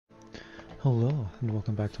Hello, and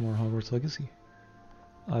welcome back to more Hogwarts Legacy.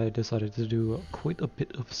 I decided to do quite a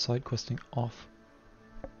bit of side questing off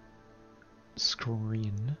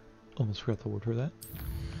screen. Almost forgot the word for that.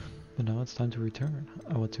 But now it's time to return.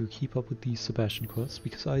 I want to keep up with the Sebastian quests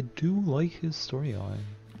because I do like his storyline.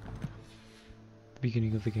 At the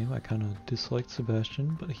beginning of the game I kind of disliked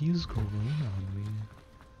Sebastian, but he's grown on me.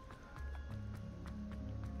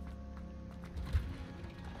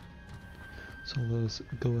 So let's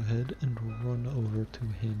go ahead and run over to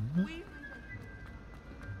him.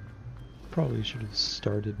 Probably should have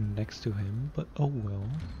started next to him, but oh well.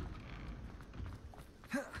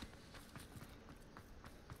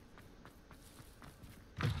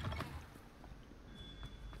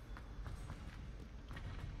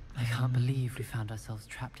 I can't believe we found ourselves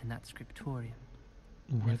trapped in that scriptorium.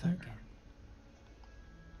 Were there? Again.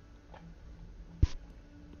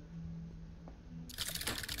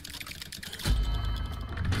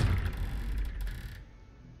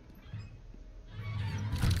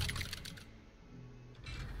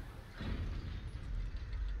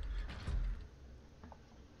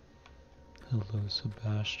 Hello,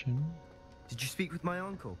 Sebastian. Did you speak with my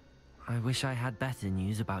uncle? I wish I had better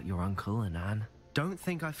news about your uncle and Anne. Don't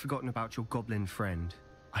think I've forgotten about your goblin friend.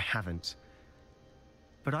 I haven't.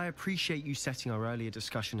 But I appreciate you setting our earlier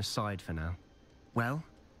discussion aside for now. Well,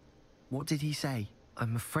 what did he say?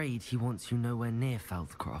 I'm afraid he wants you nowhere near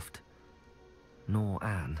Feldcroft. Nor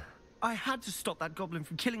Anne. I had to stop that goblin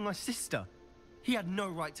from killing my sister. He had no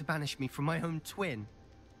right to banish me from my own twin.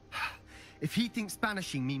 If he thinks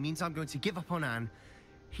banishing me means I'm going to give up on Anne,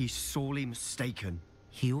 he's sorely mistaken.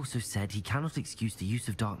 He also said he cannot excuse the use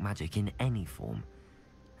of dark magic in any form,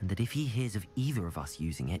 and that if he hears of either of us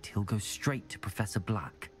using it, he'll go straight to Professor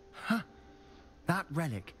Black. Huh. That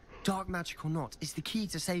relic, dark magic or not, is the key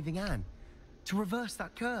to saving Anne. To reverse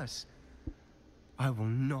that curse. I will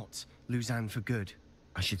not lose Anne for good.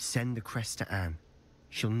 I should send the crest to Anne.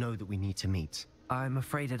 She'll know that we need to meet. I'm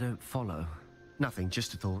afraid I don't follow. Nothing,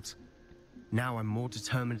 just a thought. Now I'm more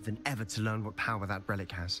determined than ever to learn what power that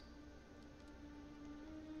relic has.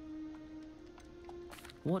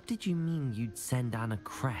 What did you mean you'd send Anne a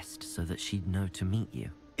crest so that she'd know to meet you?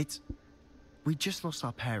 We just lost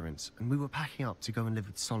our parents, and we were packing up to go and live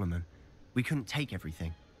with Solomon. We couldn't take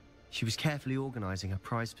everything. She was carefully organizing her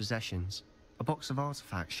prized possessions, a box of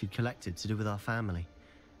artifacts she'd collected to do with our family.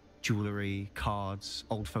 Jewelry, cards,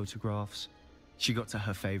 old photographs. She got to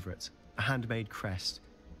her favorite, a handmade crest,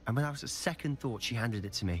 and without a second thought she handed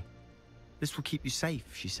it to me. This will keep you safe,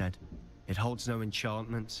 she said. It holds no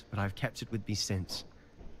enchantment, but I've kept it with me since.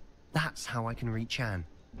 That's how I can reach Anne.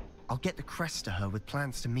 I'll get the crest to her with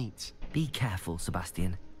plans to meet. Be careful,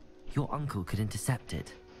 Sebastian. Your uncle could intercept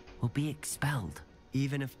it. We'll be expelled.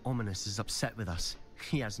 Even if Ominous is upset with us,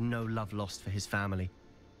 he has no love lost for his family.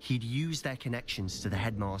 He'd use their connections to the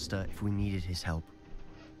headmaster if we needed his help.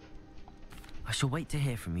 I shall wait to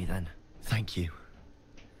hear from you then. Thank you.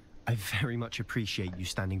 I very much appreciate you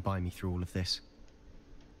standing by me through all of this.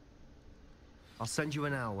 I'll send you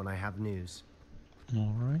an owl when I have news.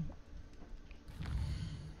 Alright.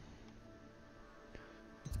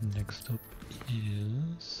 Next up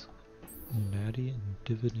is Natty and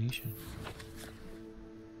Divination.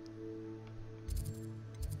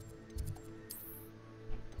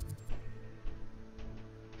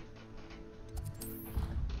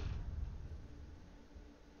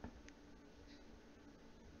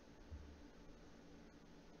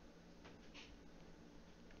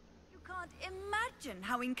 Imagine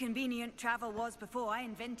how inconvenient travel was before I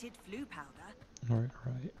invented flu powder. Right.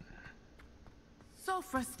 So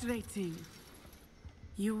frustrating.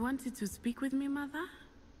 You wanted to speak with me, Mother?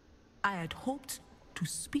 I had hoped to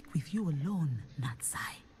speak with you alone,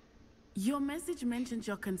 Natsai. Your message mentioned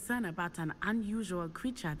your concern about an unusual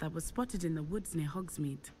creature that was spotted in the woods near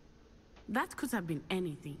Hogsmeade. That could have been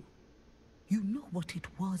anything. You know what it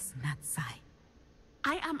was, Natsai.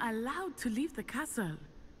 I am allowed to leave the castle.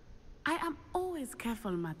 I am always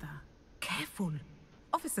careful, Mother. Careful?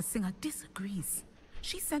 Officer Singer disagrees.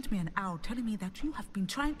 She sent me an owl telling me that you have been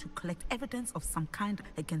trying to collect evidence of some kind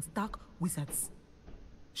against dark wizards.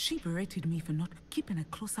 She berated me for not keeping a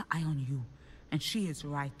closer eye on you, and she is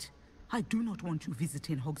right. I do not want you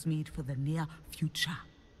visiting Hogsmeade for the near future.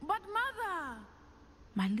 But Mother!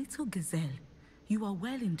 My little gazelle, you are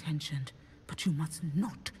well-intentioned, but you must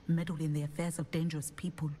not meddle in the affairs of dangerous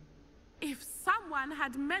people. If someone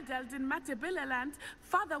had meddled in Matabeleland,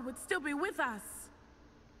 Father would still be with us.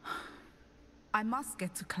 I must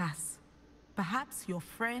get to class. Perhaps your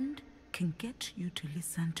friend can get you to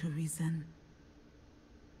listen to reason.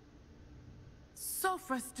 So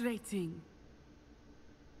frustrating.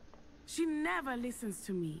 She never listens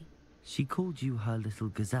to me. She called you her little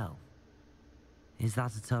gazelle. Is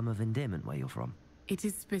that a term of endearment where you're from? It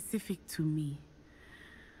is specific to me.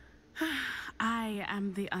 I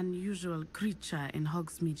am the unusual creature in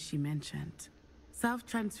Hogsmeade she mentioned.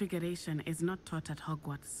 Self-transfiguration is not taught at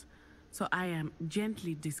Hogwarts, so I am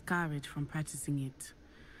gently discouraged from practicing it.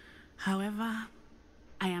 However,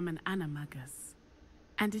 I am an animagus,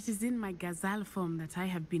 and it is in my gazelle form that I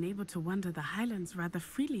have been able to wander the Highlands rather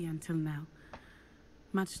freely until now,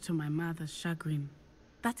 much to my mother's chagrin.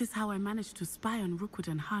 That is how I managed to spy on Rookwood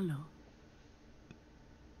and Harlow.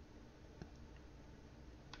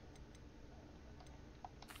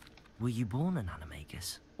 Were you born an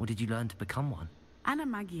animagus, or did you learn to become one?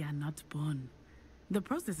 Animagi are not born. The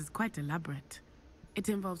process is quite elaborate. It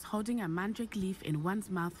involves holding a mandrake leaf in one's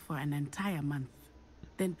mouth for an entire month,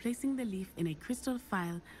 then placing the leaf in a crystal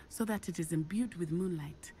phial so that it is imbued with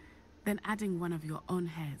moonlight, then adding one of your own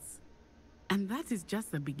hairs. And that is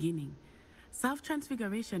just the beginning.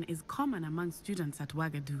 Self-transfiguration is common among students at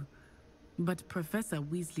Wagadu, but Professor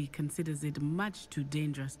Weasley considers it much too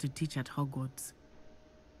dangerous to teach at Hogwarts.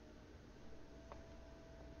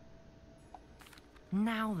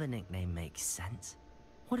 Now the nickname makes sense.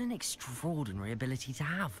 What an extraordinary ability to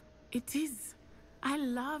have. It is. I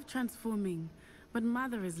love transforming, but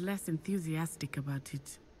Mother is less enthusiastic about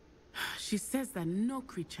it. She says that no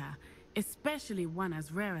creature, especially one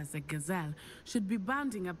as rare as a gazelle, should be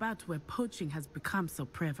bounding about where poaching has become so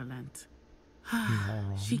prevalent.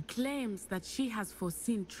 She claims that she has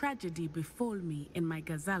foreseen tragedy befall me in my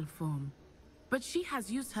gazelle form. But she has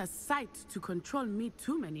used her sight to control me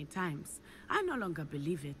too many times. I no longer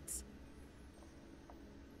believe it.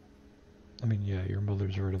 I mean, yeah, your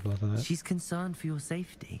mother's right about that. She's concerned for your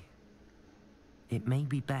safety. It may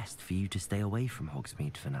be best for you to stay away from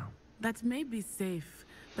Hogsmeade for now. That may be safe,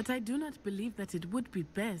 but I do not believe that it would be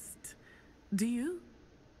best. Do you?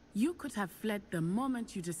 You could have fled the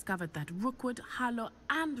moment you discovered that Rookwood, Harlow,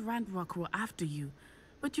 and Ranrock were after you,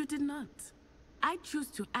 but you did not. I choose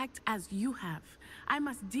to act as you have. I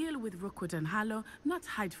must deal with Rookwood and Harlow, not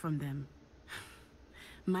hide from them.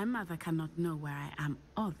 My mother cannot know where I am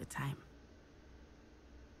all the time.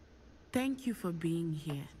 Thank you for being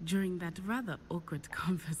here during that rather awkward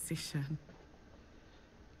conversation.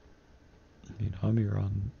 I mean,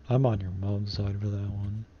 I'm on your mom's side for that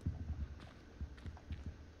one.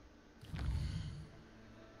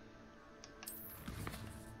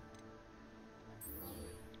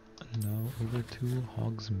 Now over to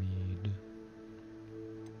Hogsmeade.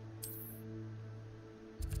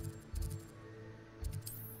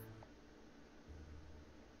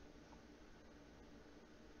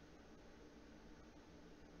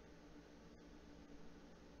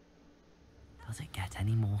 Does it get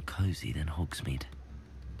any more cozy than Hogsmeade?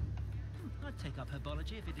 I'd take up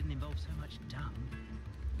herbology if it didn't involve so much dung.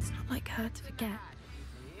 It's not like her to forget.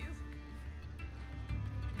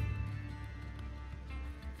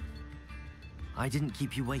 I didn't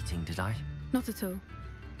keep you waiting, did I? Not at all.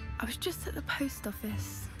 I was just at the post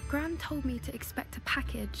office. Gran told me to expect a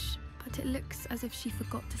package, but it looks as if she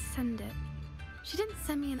forgot to send it. She didn't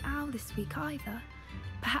send me an owl this week either.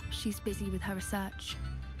 Perhaps she's busy with her research.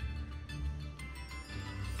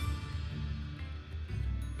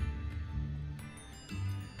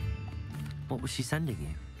 What was she sending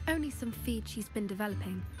you? Only some feed she's been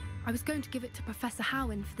developing. I was going to give it to Professor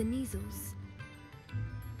Howin for the measles.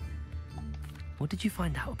 What did you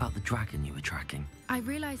find out about the dragon you were tracking? I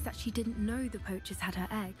realized that she didn't know the poachers had her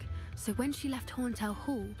egg, so when she left Horntail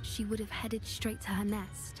Hall, she would have headed straight to her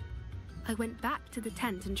nest. I went back to the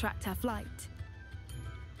tent and tracked her flight.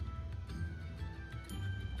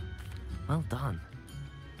 Well done.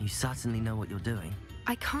 You certainly know what you're doing.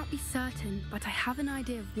 I can't be certain, but I have an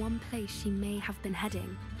idea of one place she may have been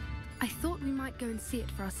heading. I thought we might go and see it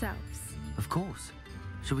for ourselves. Of course.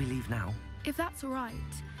 Shall we leave now? If that's all right.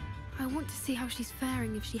 I want to see how she's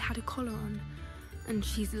faring if she had a collar on, and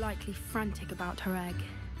she's likely frantic about her egg.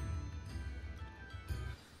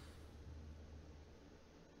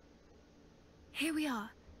 Here we are.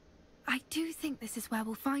 I do think this is where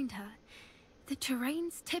we'll find her. The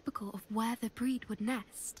terrain's typical of where the breed would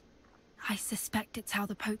nest. I suspect it's how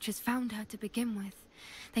the poachers found her to begin with.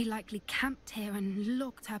 They likely camped here and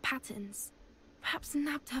logged her patterns. Perhaps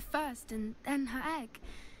nabbed her first and then her egg.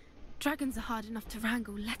 Dragons are hard enough to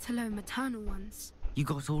wrangle, let alone maternal ones. You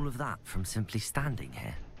got all of that from simply standing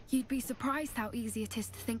here? You'd be surprised how easy it is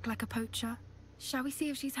to think like a poacher. Shall we see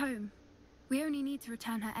if she's home? We only need to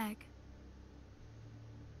return her egg.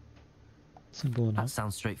 Simple enough. That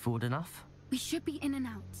sounds straightforward enough. We should be in and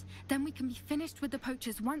out. Then we can be finished with the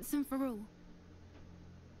poachers once and for all.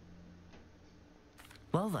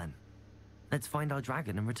 Well then, Let's find our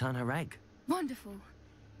dragon and return her egg. Wonderful.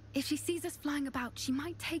 If she sees us flying about, she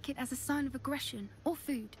might take it as a sign of aggression or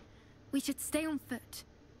food. We should stay on foot.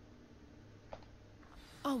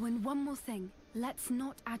 Oh, and one more thing. Let's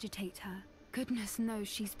not agitate her. Goodness knows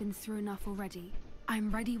she's been through enough already.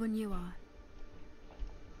 I'm ready when you are.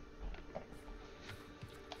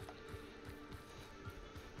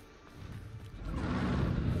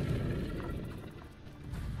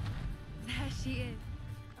 There she is.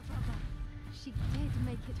 Above us. She did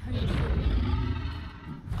make it home safely.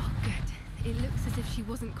 Oh, good. It looks as if she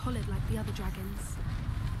wasn't collared like the other dragons.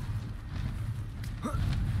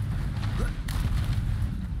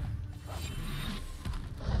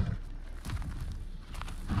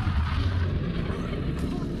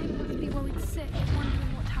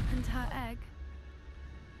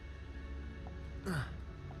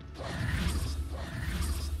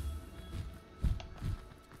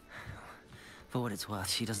 For what it's worth,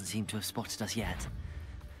 she doesn't seem to have spotted us yet.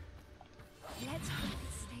 Let's hope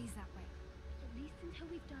it stays that way. At least until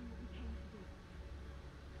we've done what we came to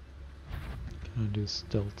do. Can I do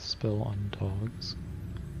stealth spell on dogs?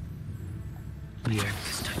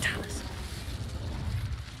 Yes. Totalis.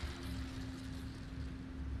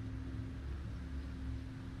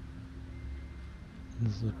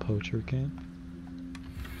 This is a poacher camp.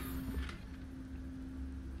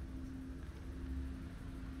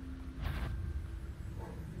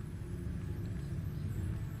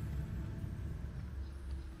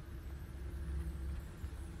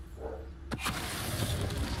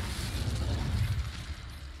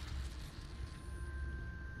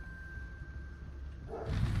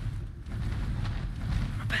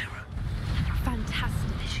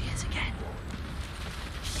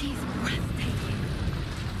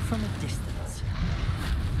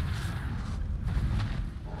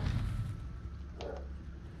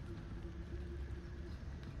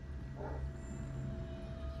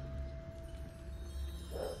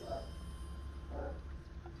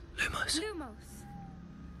 Lumos.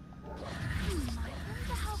 I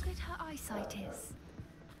wonder how good her eyesight is.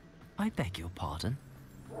 I beg your pardon?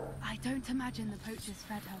 I don't imagine the poachers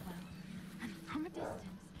fed her well. And from a distance,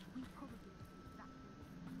 we probably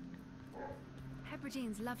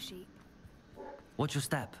Hebrideans love sheep. Watch your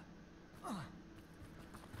step.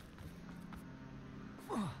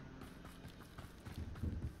 Been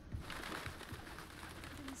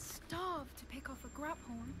starved to pick off a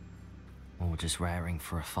grapehorn. Or just raring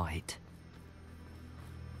for a fight.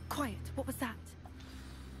 Quiet, what was that?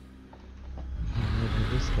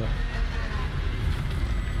 What is that?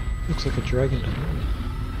 Looks like a dragon to me.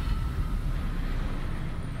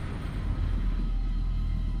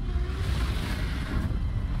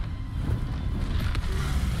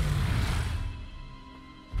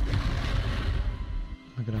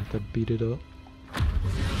 I'm gonna have to beat it up.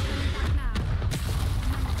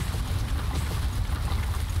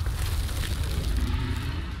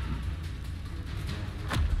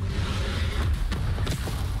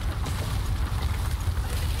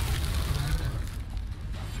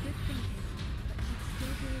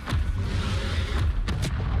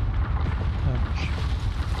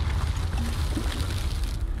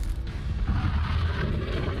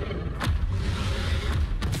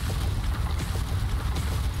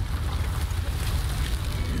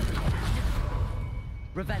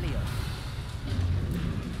 Revelio.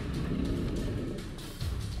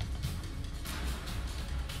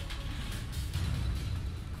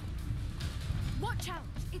 Watch out!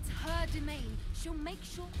 It's her domain. She'll make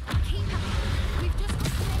sure. Keep up. We've just got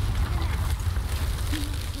to make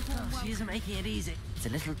it to the nest. She isn't making it easy. It's a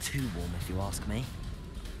little too warm, if you ask me.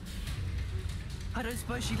 I don't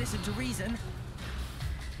suppose she listened to reason.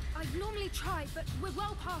 I'd normally try, but we're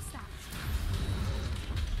well past that.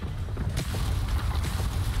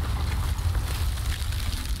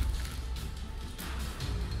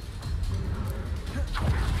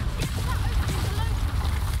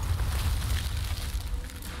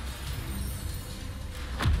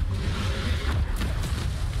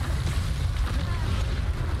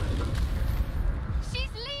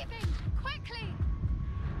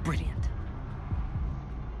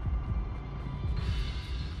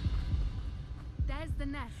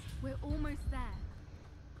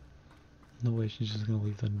 No way she's just gonna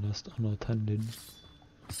leave the nest unattended.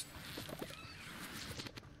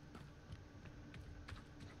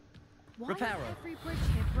 Why is every bridge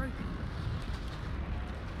here broken?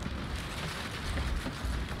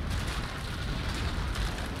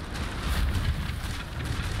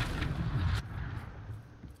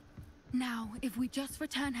 Now, if we just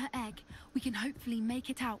return her egg, we can hopefully make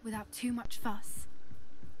it out without too much fuss.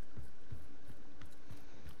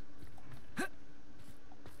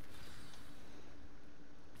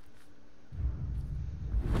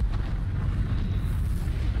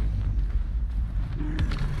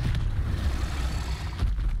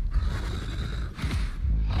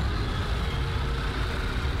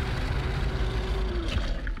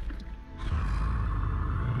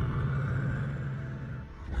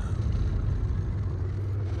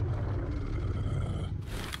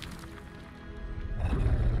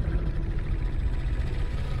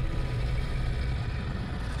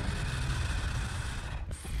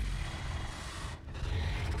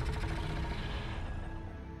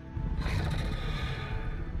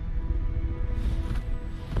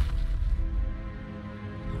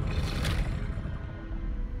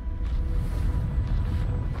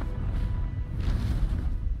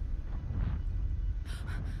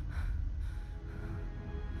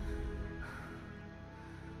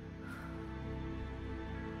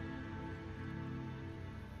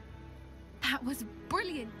 That was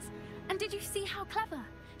brilliant. And did you see how clever?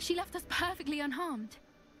 She left us perfectly unharmed.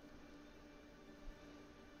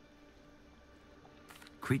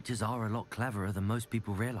 Creatures are a lot cleverer than most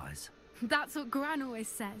people realize. That's what Gran always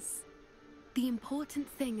says. The important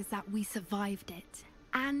thing is that we survived it,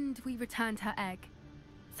 and we returned her egg.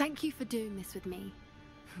 Thank you for doing this with me.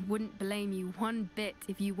 Wouldn't blame you one bit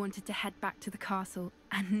if you wanted to head back to the castle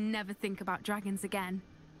and never think about dragons again.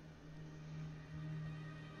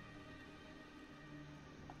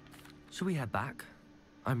 Shall we head back?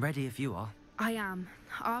 I'm ready if you are. I am.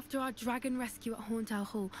 After our dragon rescue at Horndale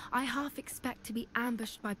Hall, I half expect to be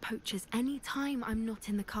ambushed by poachers any time I'm not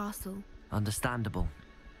in the castle. Understandable.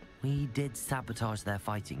 We did sabotage their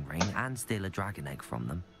fighting ring and steal a dragon egg from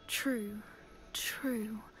them. True.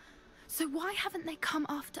 True. So why haven't they come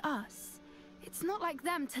after us? It's not like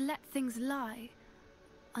them to let things lie.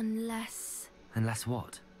 Unless... Unless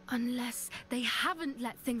what? Unless they haven't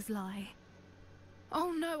let things lie.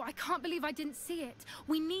 Oh no, I can't believe I didn't see it.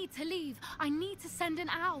 We need to leave. I need to send an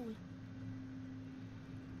owl.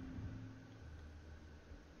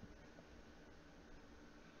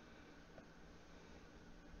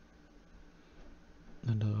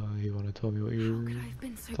 And you want to tell me what you How could I have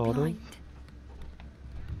been so thought blind?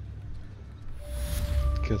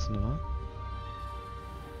 of? Guess not.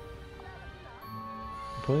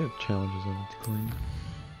 Probably have challenges I need to claim.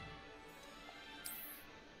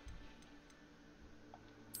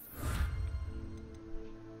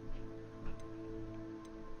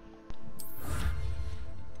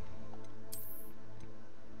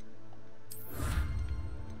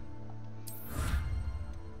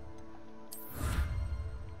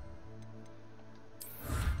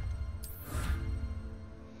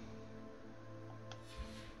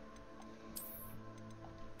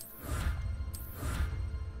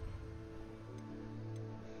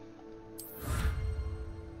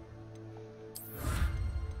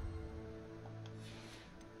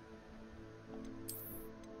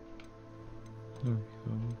 There we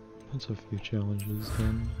go. That's a few challenges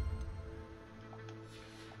done.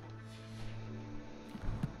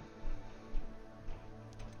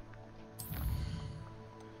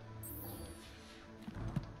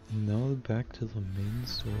 Now back to the main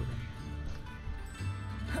story.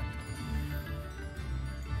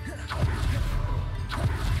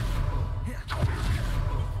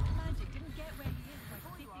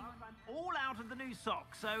 All out of the new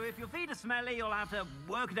socks, so if your feet are smelly, you'll have to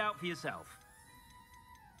work it out for yourself.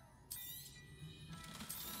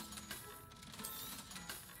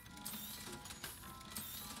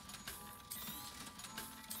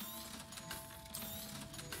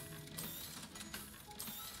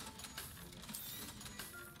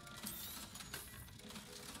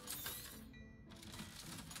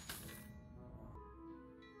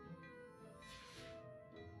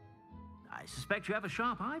 I suspect you have a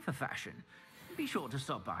sharp eye for fashion. Be sure to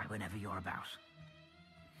stop by whenever you're about.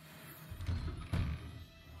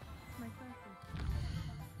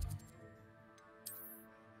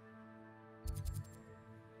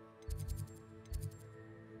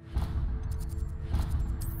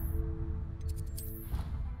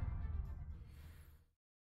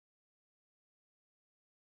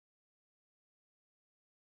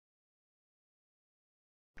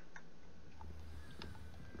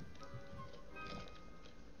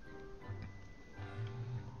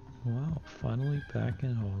 Wow, finally back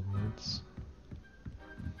in Hogwarts.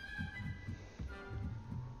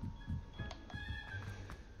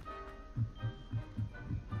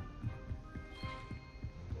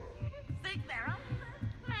 Think they're all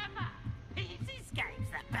clever. This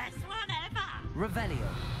game's the best one ever. Revelio.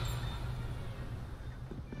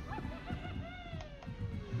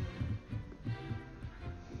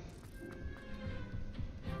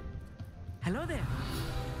 Hello there.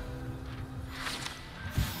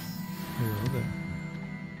 Hello there.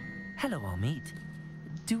 Hello, Almeet.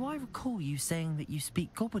 Do I recall you saying that you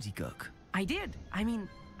speak gobbledygook? I did. I mean,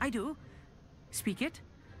 I do. Speak it.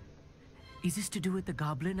 Is this to do with the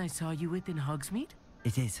goblin I saw you with in Hogsmeade?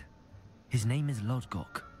 It is. His name is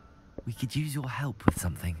Lodgok. We could use your help with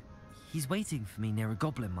something. He's waiting for me near a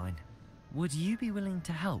goblin mine. Would you be willing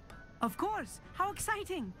to help? Of course. How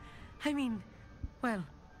exciting. I mean, well,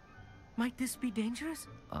 might this be dangerous?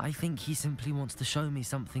 I think he simply wants to show me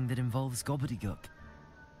something that involves gobbledygook.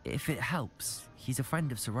 If it helps, he's a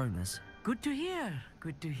friend of Sirona's. Good to hear.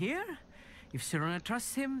 Good to hear. If Sirona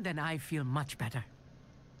trusts him, then I feel much better.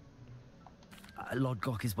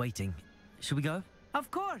 Lodgok is waiting. Shall we go?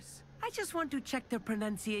 Of course. I just want to check the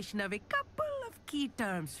pronunciation of a couple of key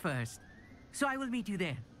terms first. So I will meet you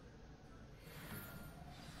there.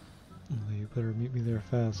 Well, you better meet me there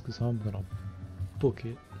fast, because I'm gonna book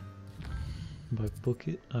it. By book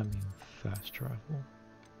it, I mean fast travel.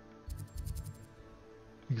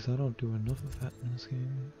 Because I don't do enough of that in this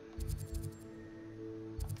game.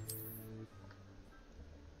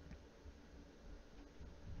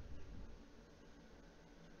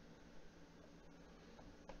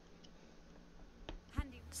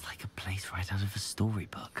 It's like a place right out of a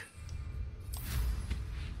storybook.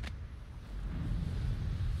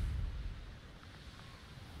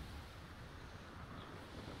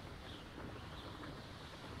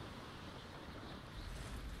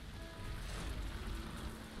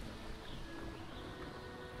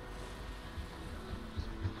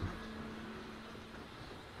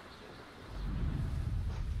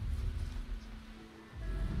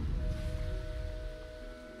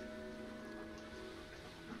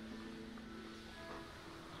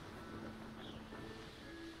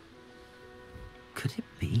 Could it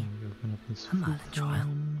be a Merlin trial?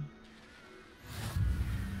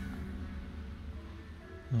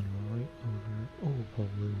 And right over. Oh,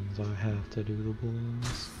 balloons! I have to do the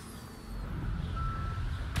balloons.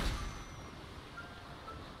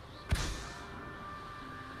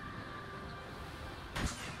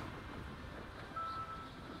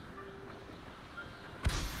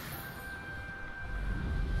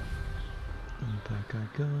 And back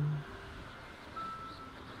I go.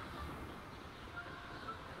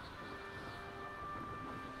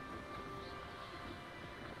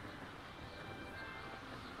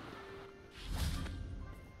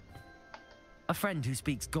 A friend who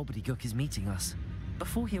speaks gobbledygook is meeting us.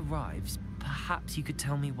 Before he arrives, perhaps you could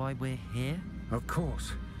tell me why we're here? Of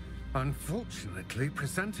course. Unfortunately,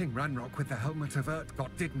 presenting Ranrock with the Helmet of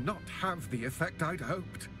Urtkot did not have the effect I'd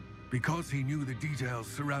hoped. Because he knew the details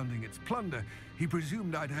surrounding its plunder, he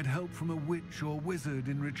presumed I'd had help from a witch or wizard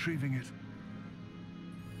in retrieving it.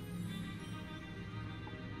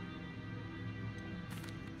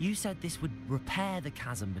 You said this would repair the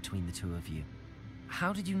chasm between the two of you.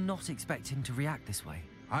 How did you not expect him to react this way?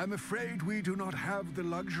 I'm afraid we do not have the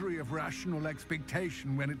luxury of rational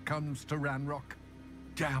expectation when it comes to Ranrock.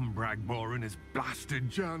 Damn Bragbor and his blasted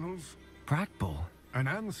journals. Bragbor? An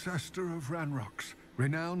ancestor of Ranrock's,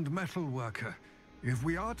 renowned metal worker. If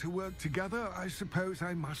we are to work together, I suppose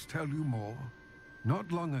I must tell you more. Not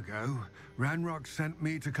long ago, Ranrock sent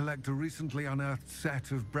me to collect a recently unearthed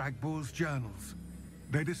set of Bragbor's journals.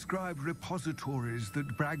 They described repositories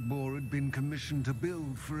that Bragbor had been commissioned to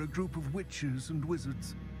build for a group of witches and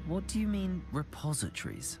wizards. What do you mean,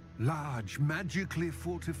 repositories? Large, magically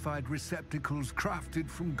fortified receptacles crafted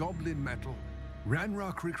from goblin metal.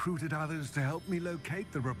 Ranrock recruited others to help me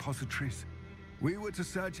locate the repositories. We were to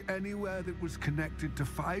search anywhere that was connected to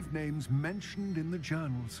 5 names mentioned in the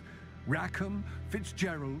journals. Rackham,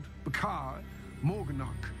 Fitzgerald, Bakar,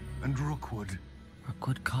 Morganach, and Rookwood.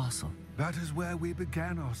 Rookwood Castle. That is where we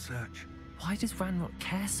began our search. Why does Ranrock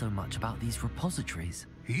care so much about these repositories?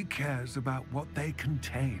 He cares about what they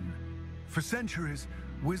contain. For centuries,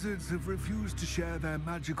 wizards have refused to share their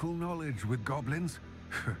magical knowledge with goblins.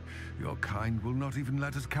 Your kind will not even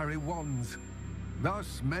let us carry wands.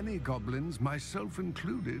 Thus, many goblins, myself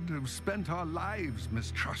included, have spent our lives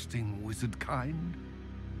mistrusting wizard kind.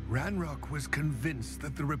 Ranrock was convinced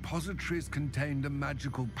that the repositories contained a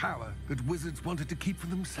magical power that wizards wanted to keep for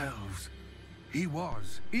themselves. He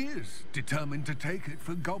is determined to take it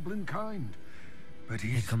for goblin kind. But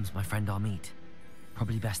Here comes my friend Amit.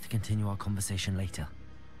 Probably best to continue our conversation later.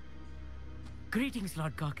 Greetings,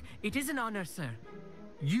 Lord Gok. It is an honor, sir.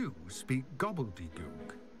 You speak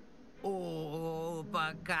gobbledygook. Oh,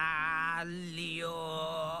 Bagalio.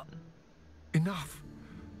 Enough.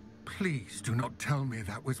 Please do not tell me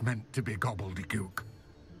that was meant to be gobbledygook.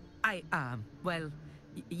 Well,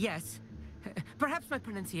 yes. Perhaps my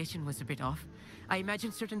pronunciation was a bit off. I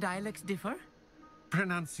imagine certain dialects differ.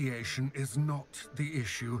 Pronunciation is not the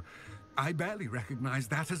issue. I barely recognize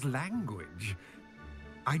that as language.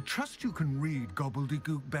 I trust you can read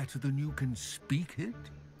gobbledygook better than you can speak it?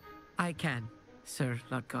 I can, Sir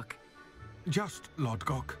Lodgok. Just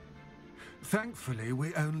Lodgok. Thankfully,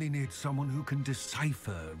 we only need someone who can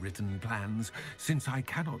decipher written plans, since I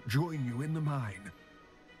cannot join you in the mine.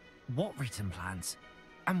 What written plans?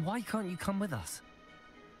 And why can't you come with us?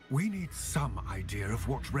 We need some idea of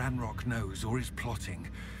what Ranrock knows or is plotting.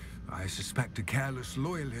 I suspect a careless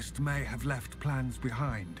loyalist may have left plans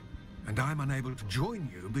behind. And I'm unable to join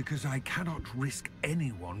you because I cannot risk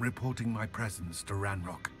anyone reporting my presence to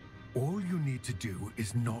Ranrock. All you need to do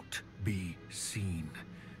is not be seen.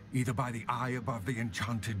 Either by the eye above the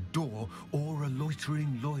enchanted door, or a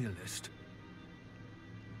loitering loyalist.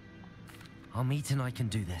 Amit and I can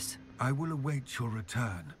do this. I will await your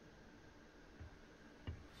return.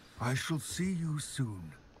 I shall see you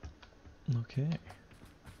soon. Okay.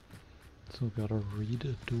 So we gotta read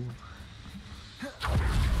a door. The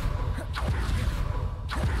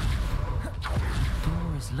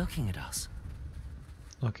door is looking at us.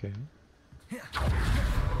 Okay.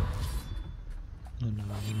 And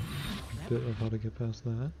a bit of how to get past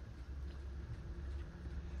that.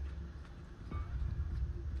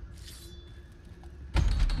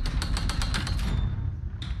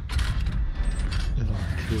 And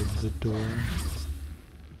I'll kill the door.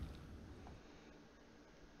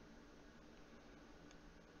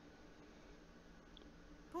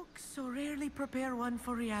 Books so rarely prepare one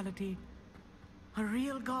for reality. A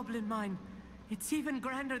real goblin mine. It's even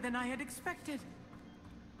grander than I had expected.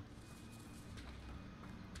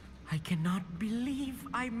 I cannot believe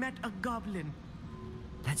I met a goblin.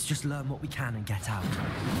 Let's just learn what we can and get out.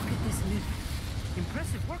 Look at this lift.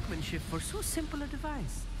 Impressive workmanship for so simple a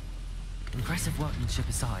device. Impressive workmanship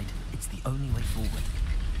aside, it's the only way forward.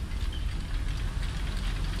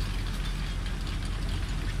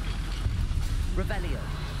 Revelio.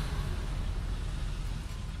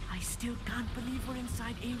 I still can't believe we're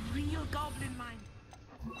inside a real goblin mine.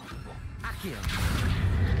 Accio.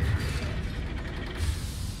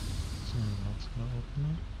 So that's gonna open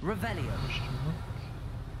it. Revelio. Question mark.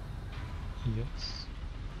 Yes.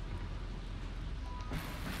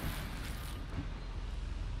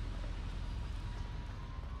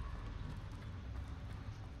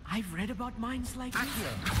 I've read about mines like this.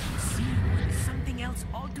 Accio. Seeing one is something else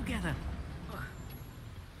altogether.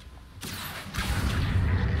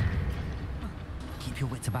 Keep your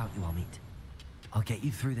wits about you, Amit. I'll get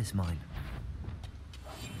you through this mine.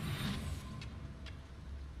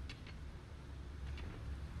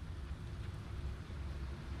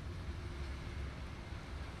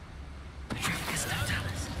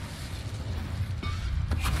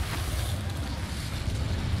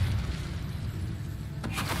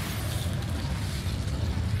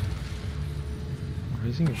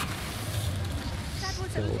 Raising it. That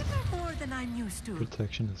was a little more than I'm used to.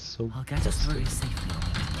 Protection is so I'll get us through this safely,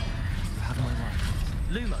 Amit. You have my word.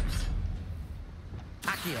 Lumos.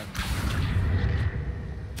 Accio.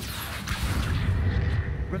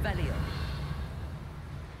 Revelio.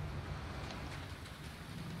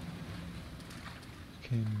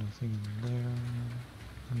 Okay, nothing in there.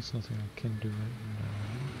 There's nothing I can do right now.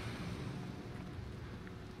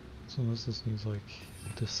 So unless this needs like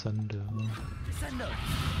Descendo. Descendo.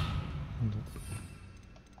 Nope.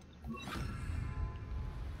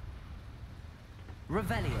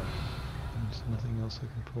 Revelio. There's nothing else I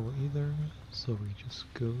can pull either, so we just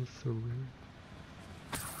go through.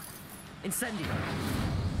 Incendio.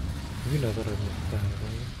 You know that I look bad,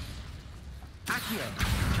 right? Accio.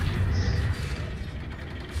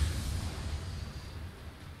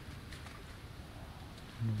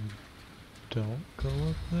 Don't go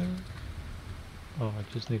up there. Oh, I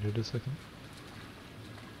just needed a second.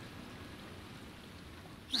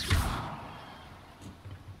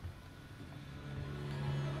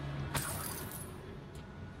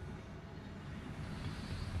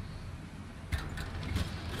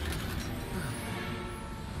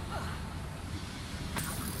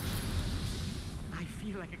 I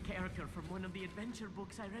feel like a character from one of the adventure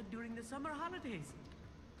books I read during the summer holidays.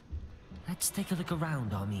 Let's take a look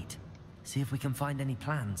around, Amit. See if we can find any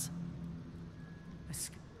plans.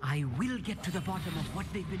 I will get to the bottom of what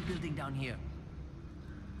they've been building down here.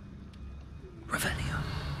 Revelio.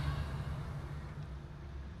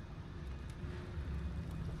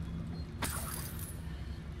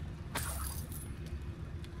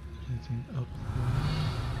 Anything up there?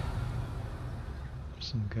 There's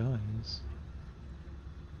some guys.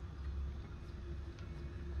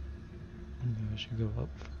 Maybe I should go up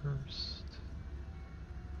first.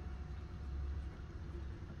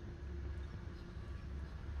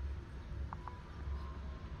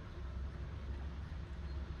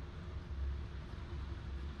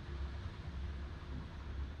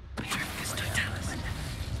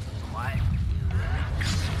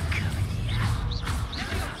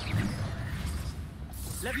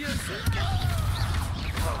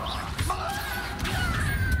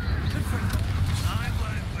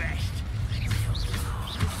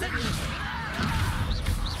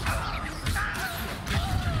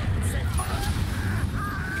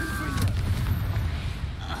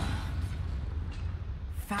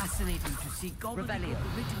 Fascinating to see gobbledygook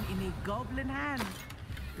written in a goblin hand.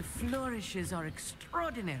 The flourishes are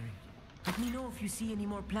extraordinary. Let me know if you see any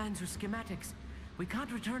more plans or schematics. We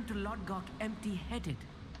can't return to Lodgok empty-headed.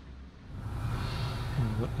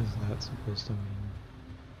 What is that supposed to mean?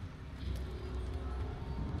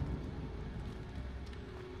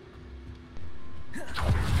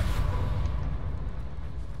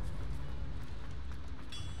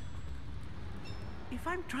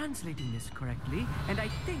 I'm translating this correctly, and I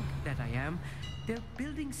think that I am, they're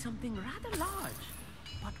building something rather large.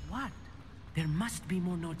 But what? There must be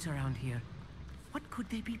more notes around here. What could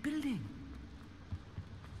they be building?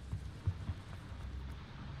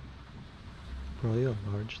 Probably a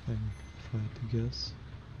large thing, if I had to guess.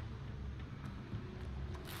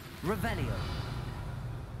 Revelio.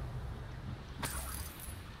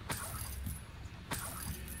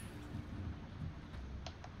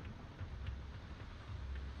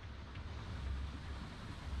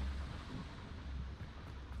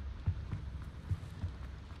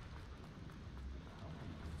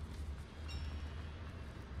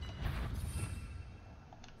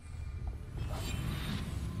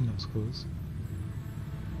 Nose close.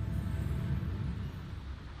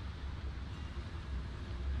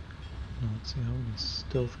 Now let's see how many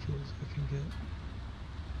stealth kills I can get.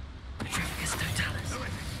 Petrificus totalis.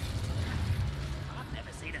 I've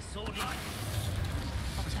never seen a sword like.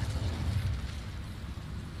 What was that?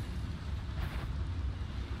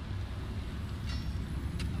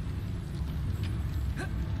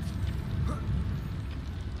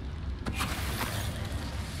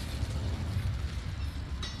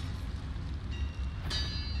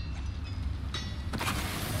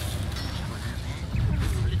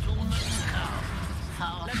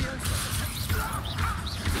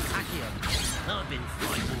 I've been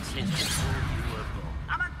fighting since before you were born.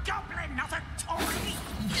 I'm a goblin, not a toy!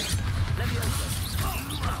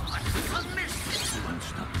 I missed! You won't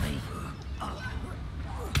stop me.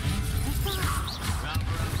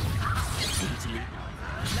 Easily.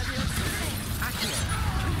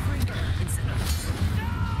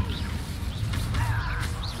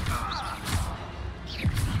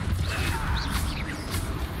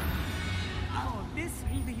 Oh, this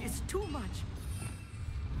really is too much.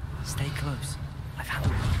 Stay close. I've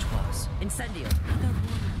handled much worse. Incendio.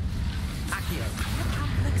 Accio. More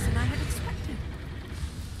complex than I had expected.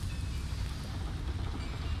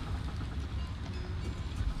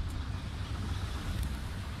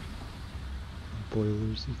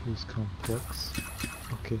 Boilers equals complex.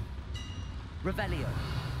 Okay. Revelio.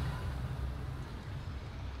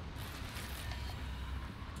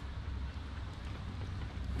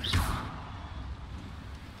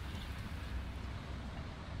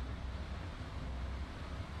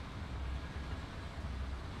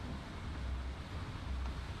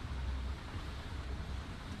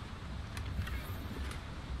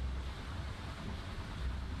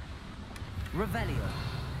 Revelio.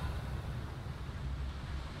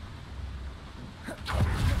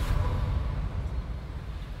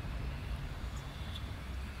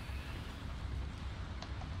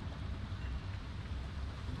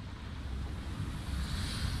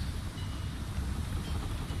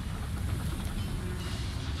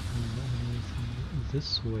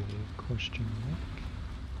 This way, question mark.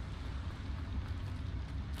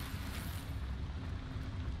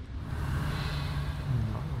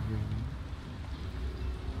 Not really.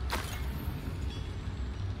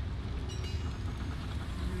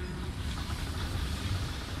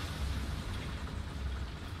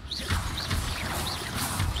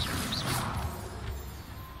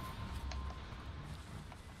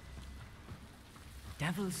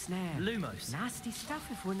 Devil's snare. Lumos. Nasty stuff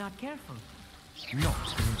if we're not careful.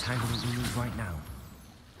 Not an entanglement we need right now.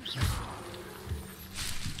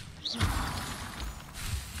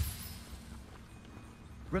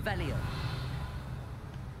 Revelio.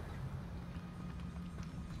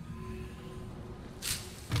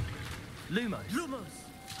 Lumos. Lumos!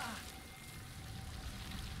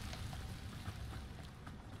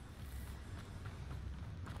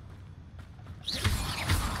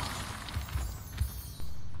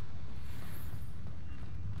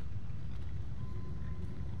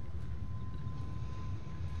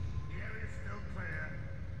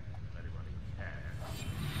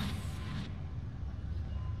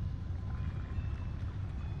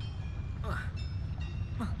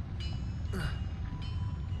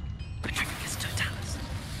 Petrificus totalis.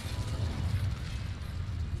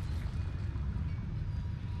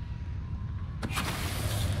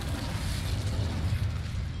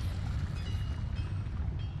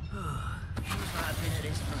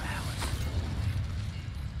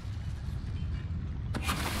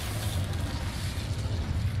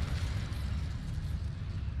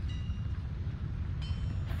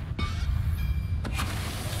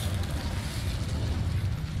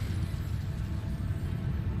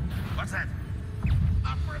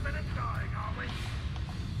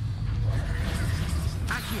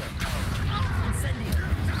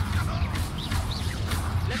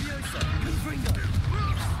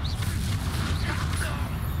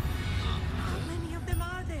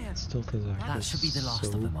 That should be the last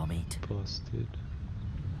of them, Amit. Busted.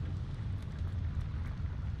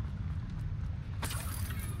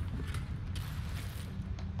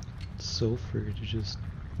 So free to just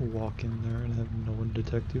walk in there and have no one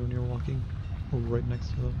detect you when you're walking right next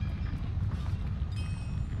to them.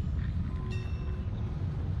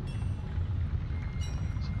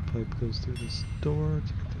 So the pipe goes through this door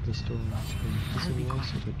to get through this door and invisible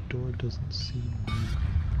so the door doesn't see me.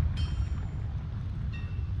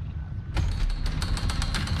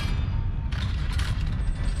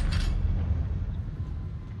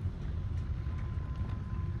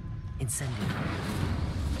 Incendiary.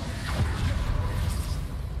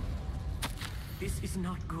 This is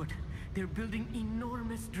not good. They're building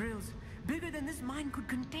enormous drills, bigger than this mine could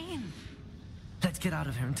contain. Let's get out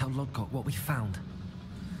of here and tell Lodgok what we found.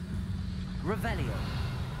 Revelio.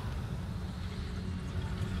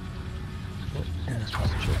 Oh, almost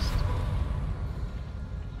was chest.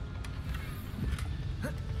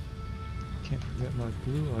 Can't forget my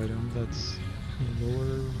blue item that's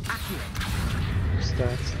lower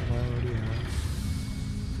stats than I already have.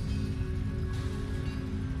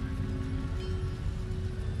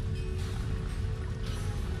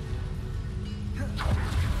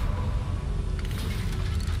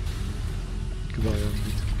 Goodbye,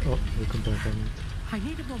 Amit. Oh, welcome back, Amit. I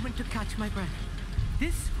need a moment to catch my breath.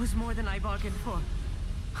 This was more than I bargained for.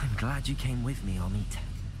 I'm glad you came with me, Amit.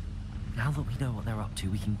 Now that we know what they're up to,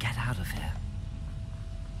 we can get out of here.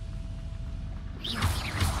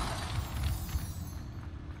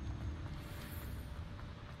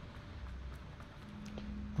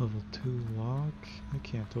 Level 2 lock. I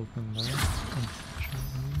can't open that,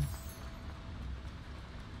 unfortunately.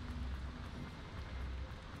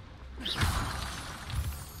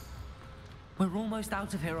 We're almost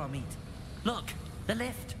out of here, Amit. Look, the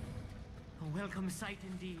lift. A welcome sight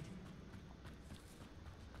indeed.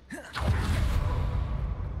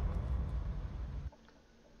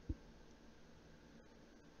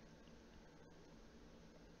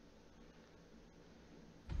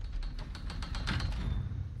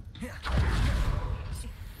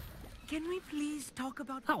 Can we please talk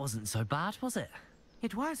about... That wasn't so bad, was it?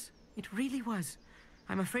 It was. It really was.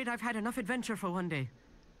 I'm afraid I've had enough adventure for one day.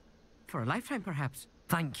 For a lifetime, perhaps.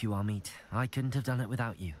 Thank you, Amit. I couldn't have done it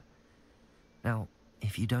without you. Now,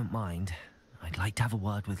 if you don't mind, I'd like to have a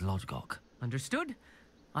word with Lodgok. Understood?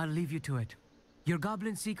 I'll leave you to it. Your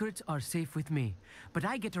goblin secrets are safe with me, but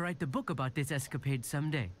I get to write the book about this escapade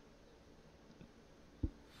someday.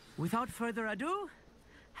 Without further ado,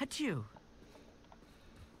 adieu.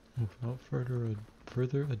 Without further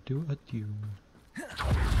ado, adieu.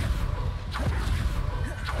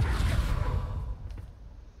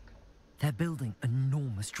 They're building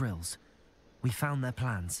enormous drills. We found their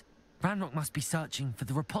plans. Ranrock must be searching for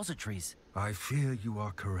the repositories. I fear you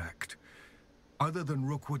are correct. Other than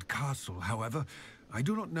Rookwood Castle, however, I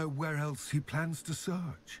do not know where else he plans to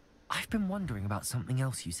search. I've been wondering about something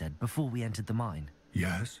else you said before we entered the mine.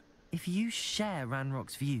 Yes? If you share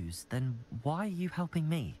Ranrock's views, then why are you helping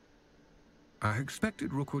me? I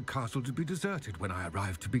expected Rookwood Castle to be deserted when I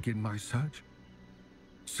arrived to begin my search.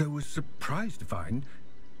 So was surprised to find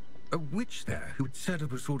a witch there who had set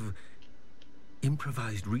up a sort of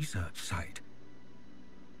improvised research site.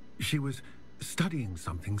 She was studying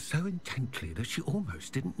something so intently that she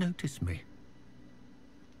almost didn't notice me.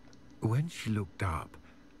 When she looked up,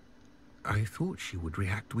 I thought she would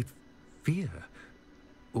react with fear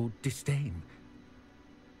or disdain.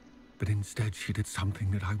 But instead she did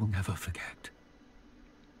something that I will never forget.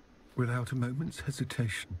 Without a moment's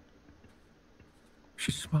hesitation,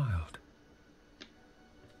 she smiled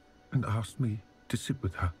and asked me to sit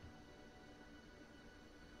with her.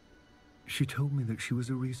 She told me that she was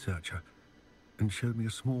a researcher and showed me a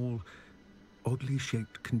small, oddly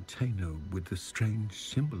shaped container with a strange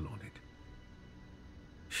symbol on it.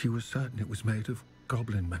 She was certain it was made of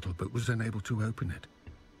goblin metal, but was unable to open it.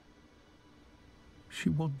 She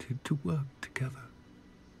wanted to work together.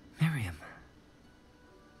 Miriam.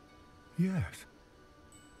 Yes.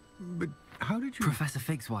 But how did you... Professor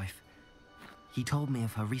Fig's wife. He told me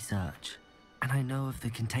of her research, and I know of the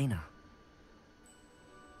container.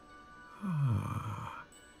 Ah.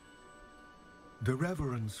 The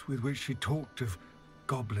reverence with which she talked of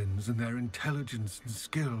goblins and their intelligence and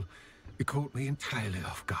skill, it caught me entirely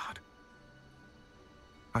off guard.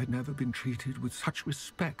 I'd never been treated with such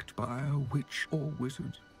respect by a witch or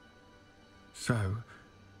wizard. So,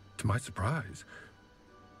 to my surprise,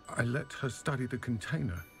 I let her study the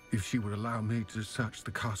container if she would allow me to search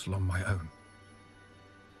the castle on my own.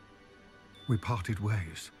 We parted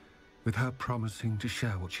ways, with her promising to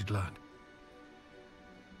share what she'd learned.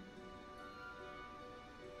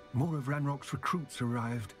 more of Ranrock's recruits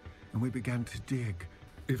arrived, and we began to dig,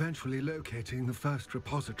 eventually locating the first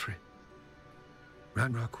repository.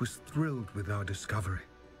 Ranrock was thrilled with our discovery,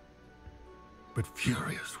 but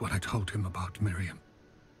furious when I told him about Miriam.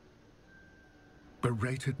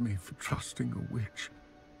 Berated me for trusting a witch,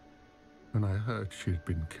 and I heard she'd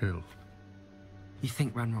been killed. You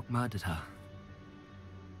think Ranrock murdered her?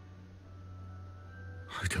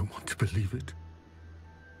 I don't want to believe it,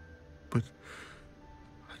 but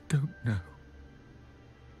I don't know.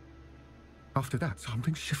 After that,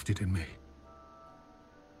 something shifted in me.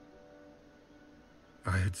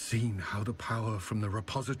 I had seen how the power from the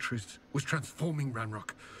repositories was transforming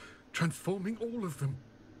Ranrock, transforming all of them.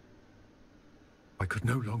 I could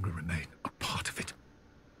no longer remain a part of it.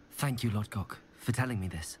 Thank you, Lodgok, for telling me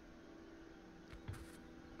this.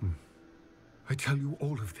 I tell you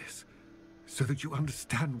all of this so that you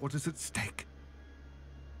understand what is at stake.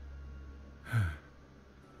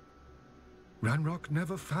 Ranrock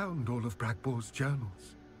never found all of Bragbor's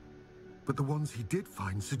journals, but the ones he did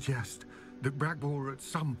find suggest that Bragbor at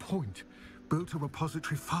some point built a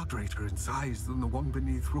repository far greater in size than the one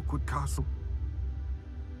beneath Rookwood Castle.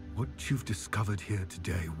 What you've discovered here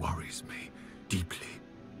today worries me deeply.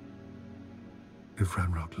 If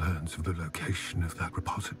Ranrock learns of the location of that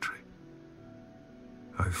repository,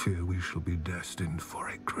 I fear we shall be destined for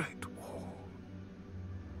a great war.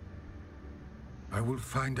 I will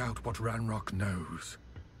find out what Ranrock knows.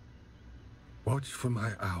 Watch for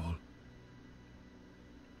my owl.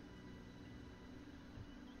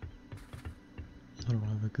 I don't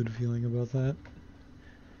have a good feeling about that.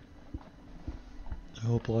 I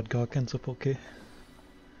hope Lodgok ends up okay.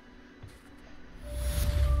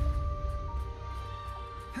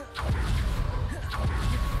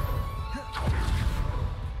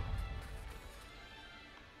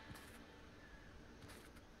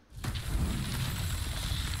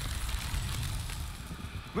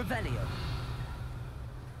 Revelio.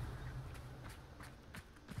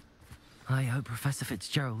 I hope Professor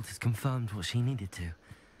Fitzgerald has confirmed what she needed to.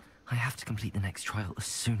 I have to complete the next trial as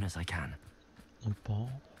soon as I can. A ball?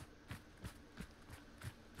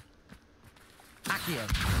 Accio.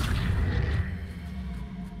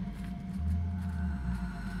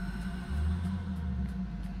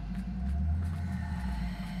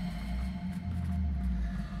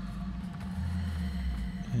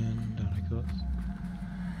 And down it goes.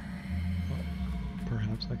 Well,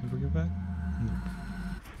 perhaps I can bring it back? Nope.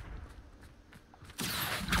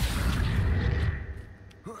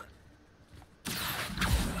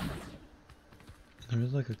 There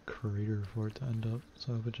is like a crater for it to end up,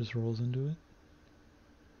 so if it just rolls into it.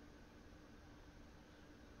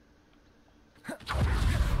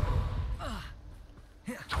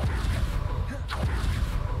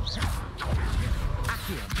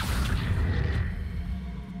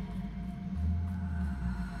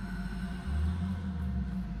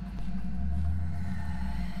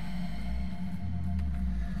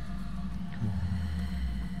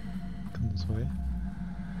 Come this way.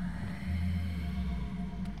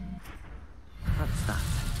 That's that.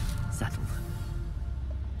 Settled.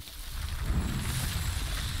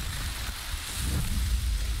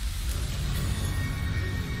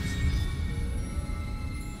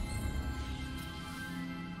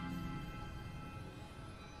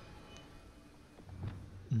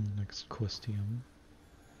 Next question.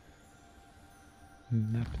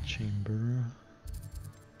 Map chamber.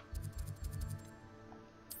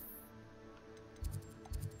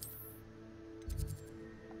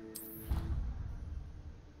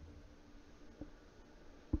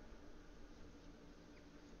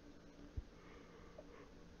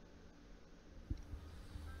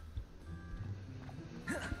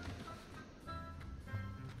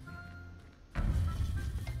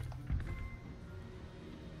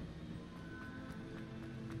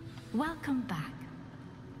 Welcome back.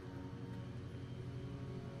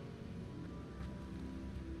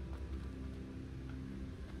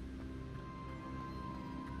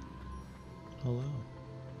 Hello.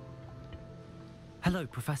 Hello,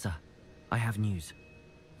 Professor. I have news.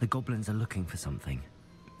 The goblins are looking for something.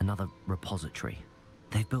 Another repository.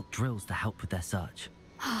 They've built drills to help with their search.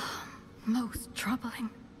 Most troubling.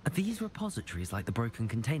 Are these repositories like the broken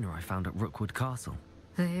container I found at Rookwood Castle?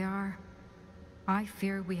 They are. I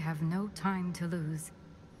fear we have no time to lose.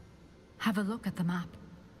 Have a look at the map.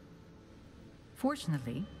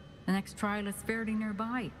 Fortunately, the next trial is fairly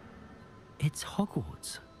nearby. It's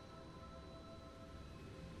Hogwarts.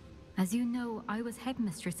 As you know, I was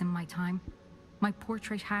headmistress in my time. My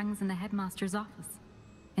portrait hangs in the headmaster's office.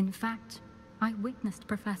 In fact, I witnessed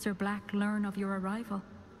Professor Black learn of your arrival.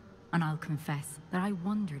 And I'll confess that I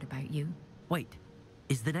wondered about you. Wait,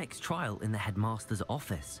 Is the next trial in the headmaster's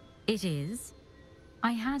office? It is.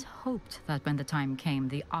 I had hoped that when the time came,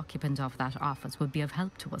 the occupant of that office would be of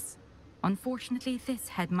help to us. Unfortunately, this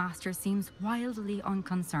headmaster seems wildly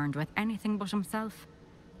unconcerned with anything but himself.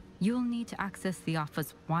 You'll need to access the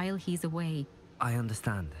office while he's away. I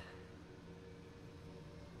understand.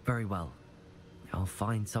 Very well. I'll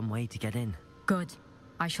find some way to get in. Good.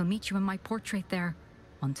 I shall meet you in my portrait there.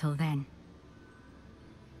 Until then.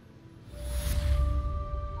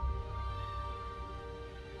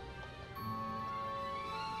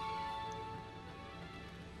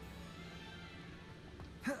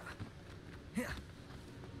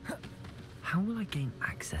 How will I gain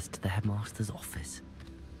access to the headmaster's office?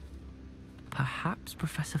 Perhaps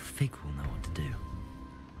Professor Fig will know what to do.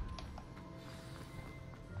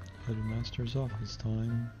 Headmaster's office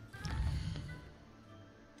time.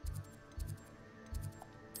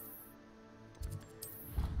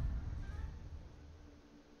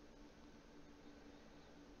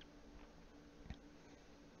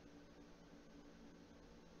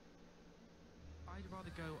 I'd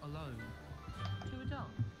rather go alone. Too adult.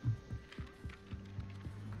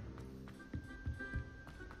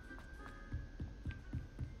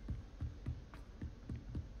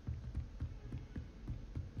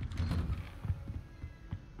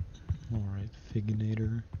 Alright,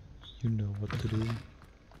 Figinator, you know what to do.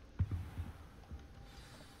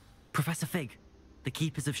 Professor Fig, the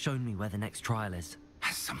Keepers have shown me where the next trial is.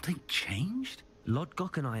 Has something changed?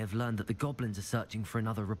 Lodgok and I have learned that the goblins are searching for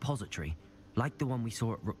another repository, like the one we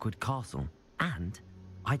saw at Rookwood Castle. And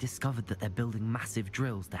I discovered that they're building massive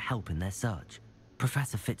drills to help in their search.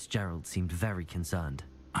 Professor Fitzgerald seemed very concerned.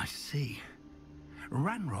 I see.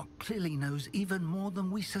 Ranrock clearly knows even more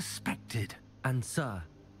than we suspected. And sir,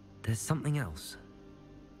 there's something else.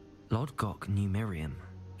 Lodgok knew Miriam.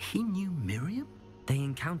 He knew Miriam? They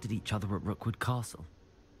encountered each other at Rookwood Castle.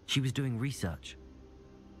 She was doing research.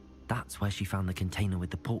 That's where she found the container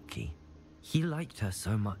with the portkey. He liked her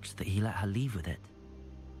so much that he let her leave with it,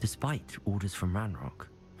 despite orders from Ranrock.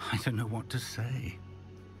 I don't know what to say.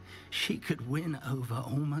 She could win over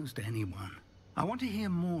almost anyone. I want to hear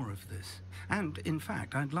more of this. And, in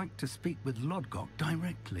fact, I'd like to speak with Lodgok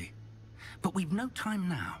directly. But we've no time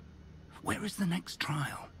now. Where is the next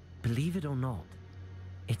trial? Believe it or not,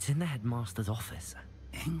 it's in the headmaster's office.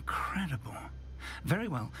 Incredible. Very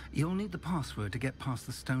well. You'll need the password to get past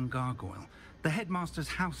the stone gargoyle. The headmaster's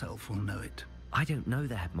house elf will know it. I don't know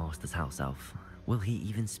the headmaster's house elf. Will he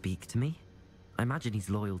even speak to me? I imagine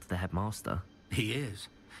he's loyal to the headmaster. He is.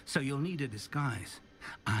 So you'll need a disguise.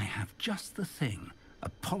 I have just the thing.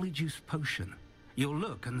 A polyjuice potion. You'll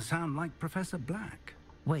look and sound like Professor Black.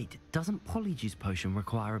 Wait, doesn't Polyjuice Potion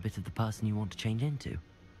require a bit of the person you want to change into?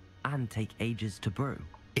 And take ages to brew?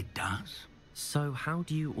 It does. So how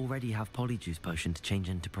do you already have Polyjuice Potion to change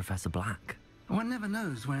into Professor Black? One never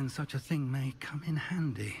knows when such a thing may come in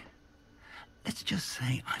handy. Let's just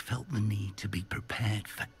say I felt the need to be prepared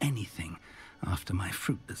for anything after my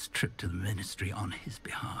fruitless trip to the Ministry on his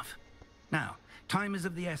behalf. Now, time is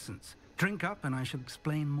of the essence. Drink up and I shall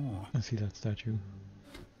explain more. I see that statue.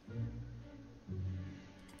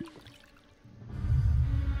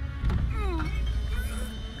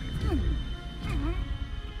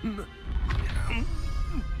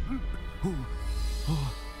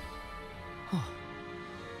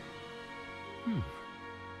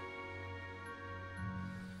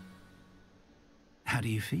 How do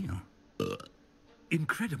you feel?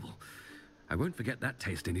 Incredible. I won't forget that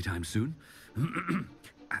taste anytime soon.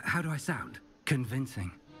 How do I sound?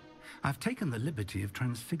 Convincing. I've taken the liberty of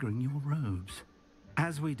transfiguring your robes.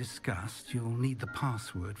 As we discussed, you'll need the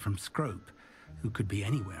password from Scrope, who could be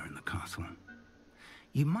anywhere in the castle.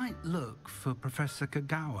 You might look for Professor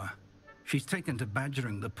Kagawa. She's taken to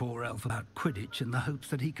badgering the poor elf about Quidditch in the hopes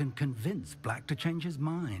that he can convince Black to change his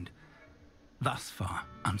mind. Thus far,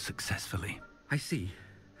 unsuccessfully. I see.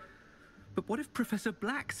 But what if Professor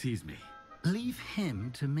Black sees me? Leave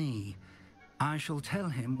him to me. I shall tell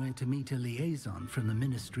him where to meet a liaison from the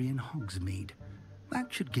Ministry in Hogsmeade.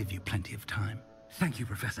 That should give you plenty of time. Thank you,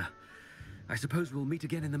 Professor. I suppose we'll meet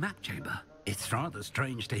again in the map chamber. It's rather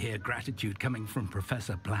strange to hear gratitude coming from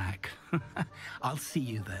Professor Black. I'll see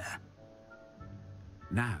you there.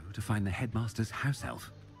 Now to find the headmaster's house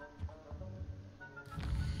elf.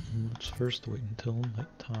 Let's first wait until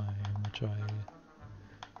night time, which I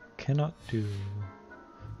cannot do,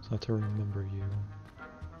 so I have to remember you.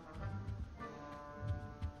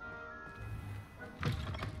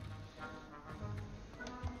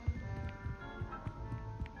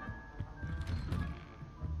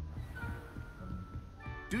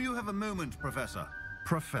 Do you have a moment, Professor?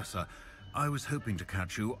 Professor, I was hoping to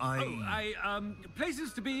catch you.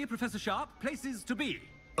 Places to be, Professor Sharp. Places to be.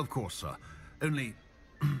 Of course, sir. Only...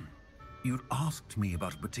 you'd asked me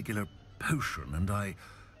about a particular potion, and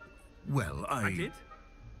well, I did?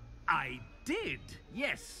 I did,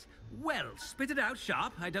 yes. Well, spit it out,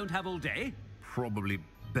 Sharp. I don't have all day. Probably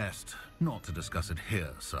best not to discuss it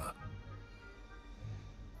here, sir.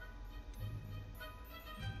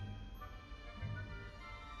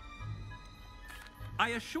 I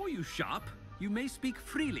assure you, Sharp, you may speak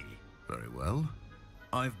freely. Very well.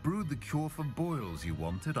 I've brewed the cure for boils you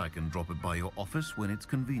wanted. I can drop it by your office when it's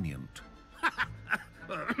convenient.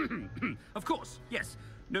 Of course, yes.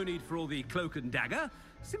 No need for all the cloak and dagger.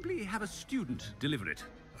 Simply have a student deliver it.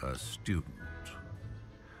 A student?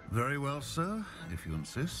 Very well, sir, if you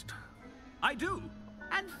insist. I do.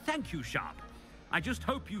 And thank you, Sharp. I just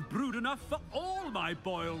hope you've brewed enough for all my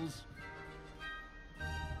boils.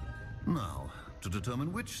 Now, to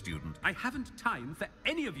determine which student... I haven't time for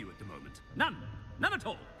any of you at the moment. None. None at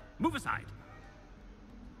all. Move aside.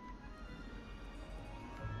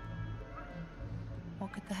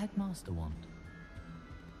 What could the headmaster want?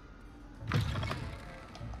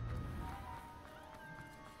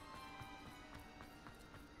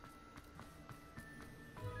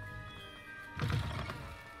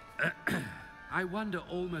 I wonder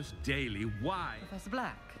almost daily why... Professor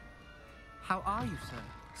Black, how are you, sir?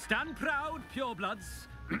 Stand proud, purebloods.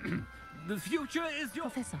 The future is your...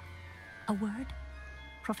 Professor, a word?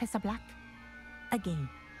 Professor Black? Again,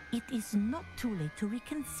 it is not too late to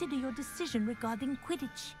reconsider your decision regarding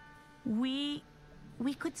Quidditch. We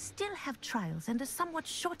could still have trials and a somewhat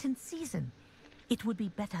shortened season. It would be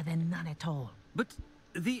better than none at all. But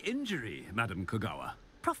the injury, Madam Kogawa...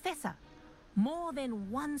 Professor, more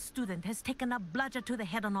than one student has taken a bludger to the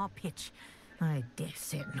head on our pitch. I dare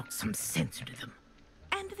say it knocked some sense into them.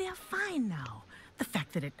 And they're fine now. The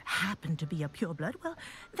fact that it happened to be a pureblood, well,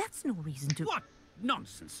 that's no reason to... What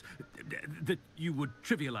nonsense! That you would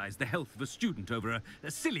trivialize the health of a student over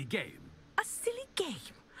a silly game. A silly game?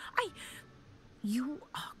 You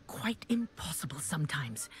are quite impossible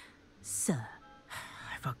sometimes. Sir,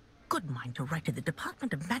 I've a good mind to write to the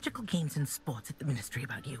Department of Magical Games and Sports at the Ministry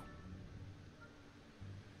about you.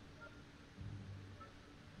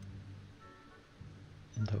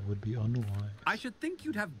 That would be unwise. I should think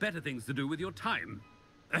you'd have better things to do with your time.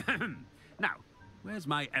 Now, where's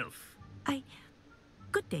my elf?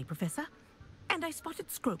 Good day, Professor. And I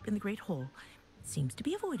spotted Scrope in the Great Hall. Seems to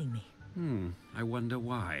be avoiding me. I wonder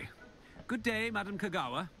why. Good day, Madam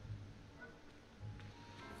Kogawa.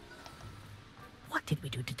 What did we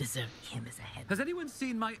do to deserve him as a head? Has anyone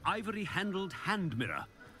seen my ivory-handled hand mirror?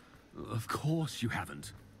 Of course you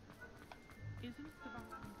haven't.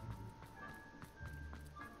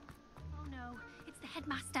 Oh no, it's the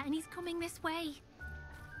headmaster and he's coming this way.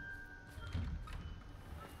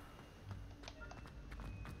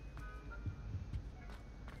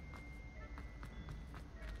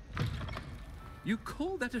 You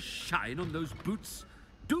call that a shine on those boots?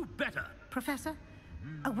 Do better! Professor,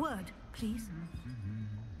 a word, please.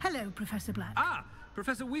 Hello, Professor Black. Ah,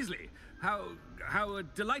 Professor Weasley. How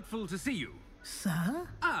delightful to see you. Sir?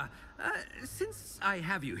 Since I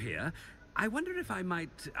have you here, I wonder if I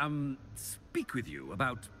might, speak with you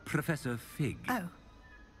about Professor Fig. Oh,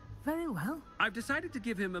 very well. I've decided to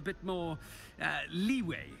give him a bit more,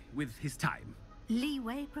 leeway with his time.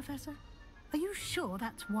 Leeway, Professor? Are you sure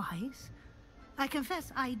that's wise? I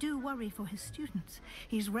confess I do worry for his students.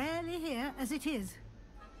 He's rarely here as it is.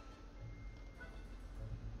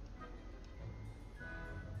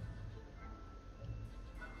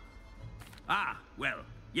 Ah, well,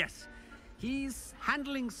 yes. He's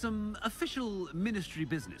handling some official ministry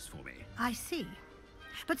business for me. I see.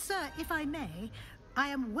 But, sir, if I may, I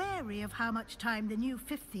am wary of how much time the new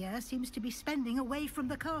fifth year seems to be spending away from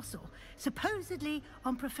the castle, supposedly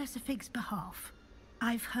on Professor Fig's behalf.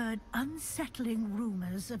 I've heard unsettling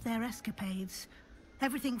rumors of their escapades.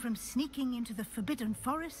 Everything from sneaking into the Forbidden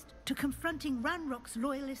Forest to confronting Ranrock's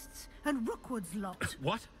loyalists and Rookwood's lot.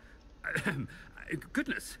 What?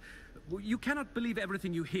 Goodness. You cannot believe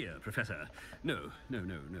everything you hear, Professor. No,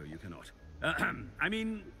 you cannot. I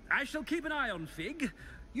mean, I shall keep an eye on Fig.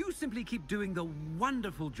 You simply keep doing the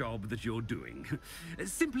wonderful job that you're doing.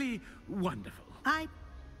 Simply wonderful.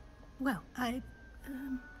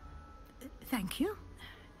 Thank you.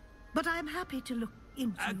 But I'm happy to look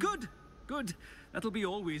into... Good. That'll be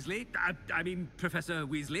all, Weasley. I mean, Professor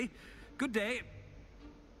Weasley. Good day.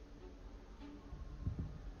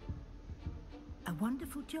 A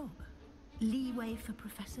wonderful job. Leeway for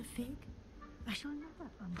Professor Fig? I shall never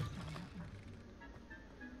understand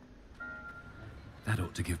that. That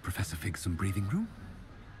ought to give Professor Fig some breathing room.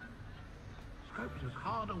 Scrope's as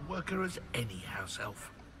hard a worker as any house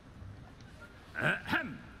elf.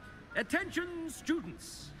 Ahem. Attention,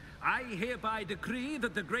 students. I hereby decree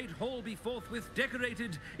that the Great Hall be forthwith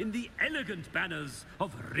decorated in the elegant banners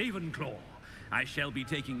of Ravenclaw. I shall be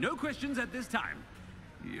taking no questions at this time.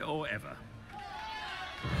 Or ever.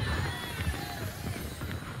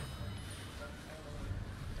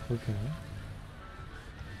 Okay.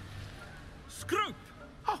 Scrope!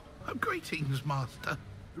 Oh, greetings, Master.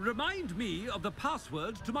 Remind me of the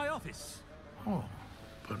password to my office. Oh,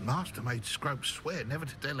 but Master made Scrope swear never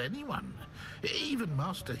to tell anyone. Even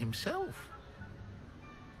Master himself.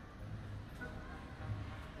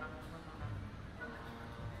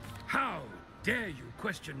 How dare you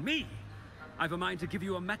question me? I've a mind to give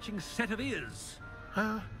you a matching set of ears.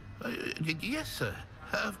 Yes, sir.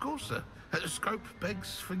 Of course, sir. Scrope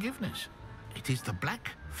begs forgiveness. It is the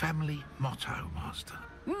Black family motto, Master.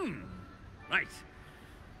 Right.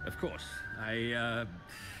 Of course.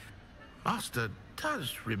 Master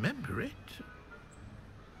does remember it.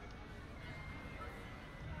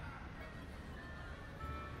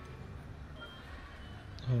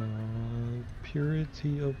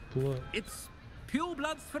 Purity of blood. It's pure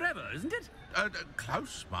bloods forever, isn't it?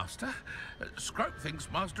 Close, Master. Scrope thinks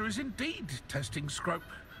Master is indeed testing Scrope.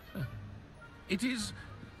 It is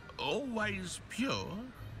always pure.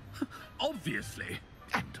 Obviously.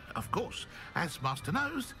 And, of course, as Master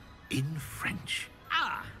knows, in French.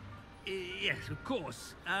 Ah! Yes, of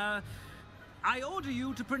course. I order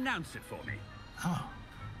you to pronounce it for me. Oh.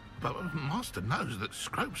 But Master knows that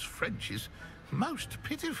Scrope's French is most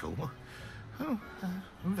pitiful. Oh,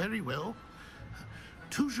 very well.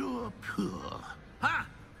 Toujours pur. Ha!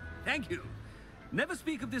 Thank you. Never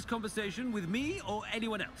speak of this conversation with me or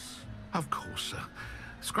anyone else. Of course, sir.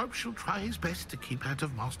 Scrope shall try his best to keep out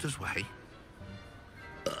of Master's way.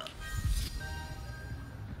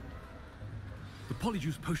 The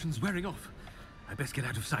polyjuice potion's wearing off. I best get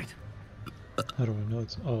out of sight. How do I know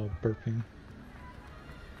it's burping?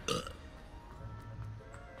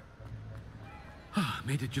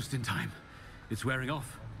 Made it just in time. It's wearing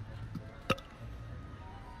off.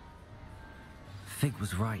 Fig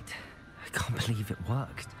was right. I can't believe it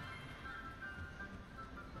worked.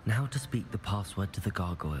 Now to speak the password to the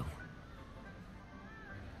gargoyle.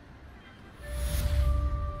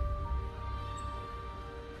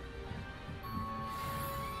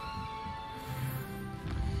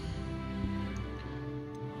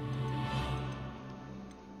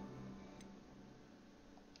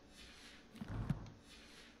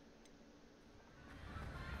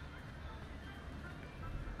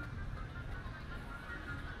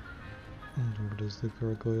 And what does the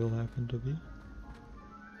gargoyle happen to be?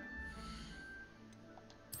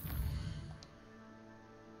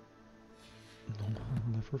 No,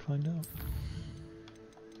 I'll never find out.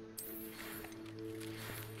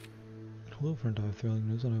 Hello friend, I have thrilling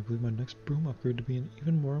news and I believe my next broom upgrade to be an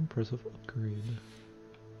even more impressive upgrade.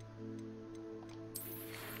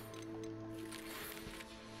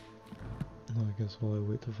 Well, I guess while I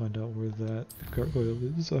wait to find out where that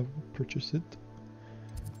gargoyle is, I will purchase it.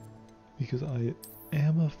 Because I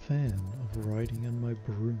am a fan of riding on my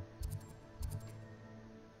broom.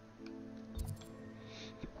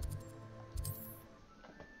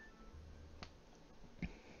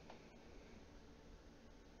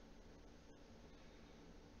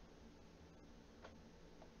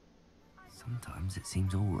 Sometimes it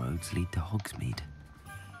seems all roads lead to Hogsmeade.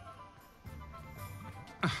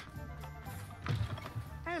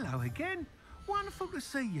 Hello again. Wonderful to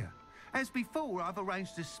see you. As before, I've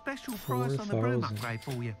arranged a special price on the broom upgrade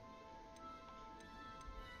for you.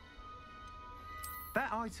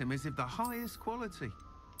 That item is of the highest quality.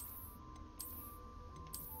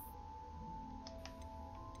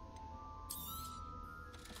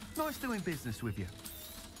 Nice doing business with you.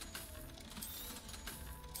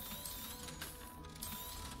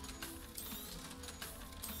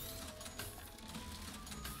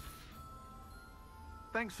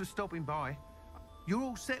 Thanks for stopping by. You're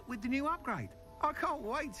all set with the new upgrade. I can't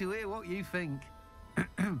wait to hear what you think.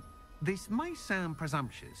 This may sound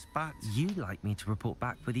presumptuous, but... You'd like me to report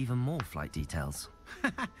back with even more flight details.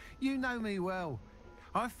 You know me well.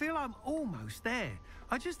 I feel I'm almost there.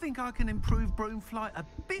 I just think I can improve broom flight a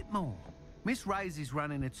bit more. Miss Ray's is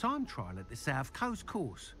running a time trial at the South Coast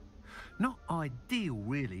course. Not ideal,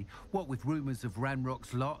 really, what with rumours of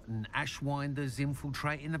Ranrock's lot and Ashwinders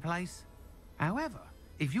infiltrating the place. However,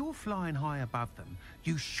 if you're flying high above them,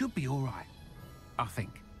 you should be all right, I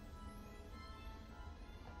think.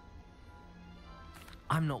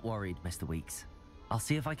 I'm not worried, Mr. Weeks. I'll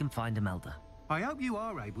see if I can find Imelda. I hope you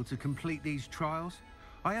are able to complete these trials.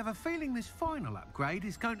 I have a feeling this final upgrade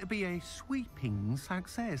is going to be a sweeping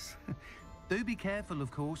success. Do be careful,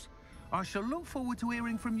 of course. I shall look forward to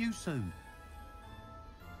hearing from you soon.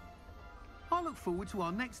 I look forward to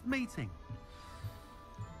our next meeting.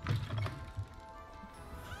 Alright,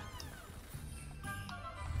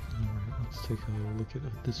 let's take a look at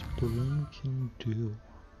what this balloon can do.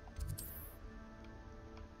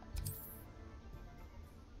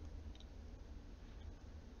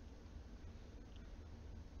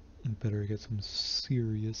 Better get some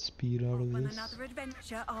serious speed out of this. Another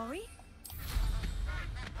adventure, are we?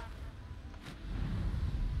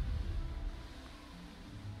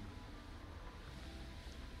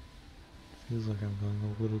 Feels like I'm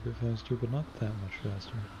going a little bit faster, but not that much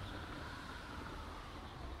faster.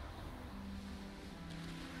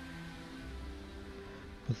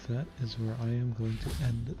 But that is where I am going to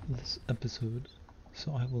end this episode,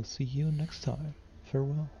 so I will see you next time.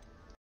 Farewell.